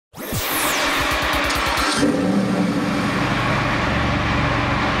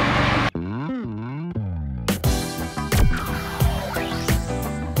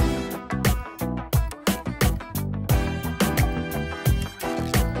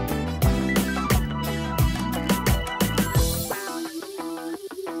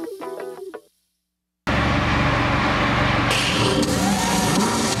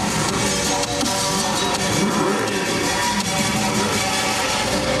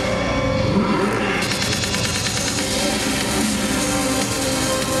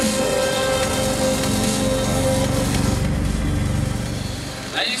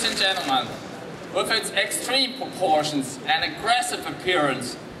proportions and aggressive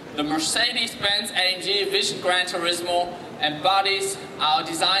appearance, the Mercedes-Benz AMG Vision Gran Turismo embodies our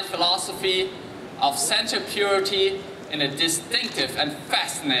design philosophy of center purity in a distinctive and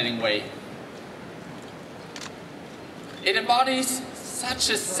fascinating way. It embodies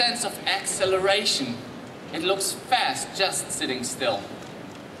such a sense of acceleration. It looks fast just sitting still.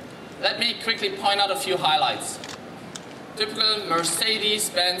 Let me quickly point out a few highlights. Typical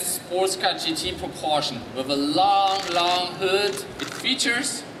Mercedes-Benz sports car GT proportion with a long hood. It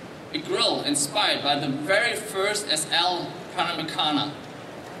features a grille inspired by the very first SL Panamericana,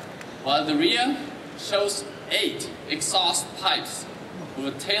 while the rear shows 8 exhaust pipes with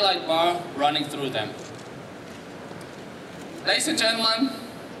a taillight bar running through them. Ladies and gentlemen,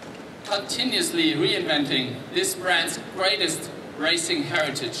 continuously reinventing this brand's greatest racing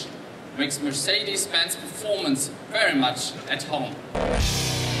heritage makes Mercedes-Benz performance very much at home.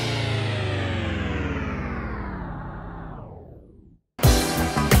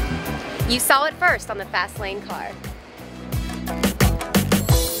 You saw it first on the Fast Lane car.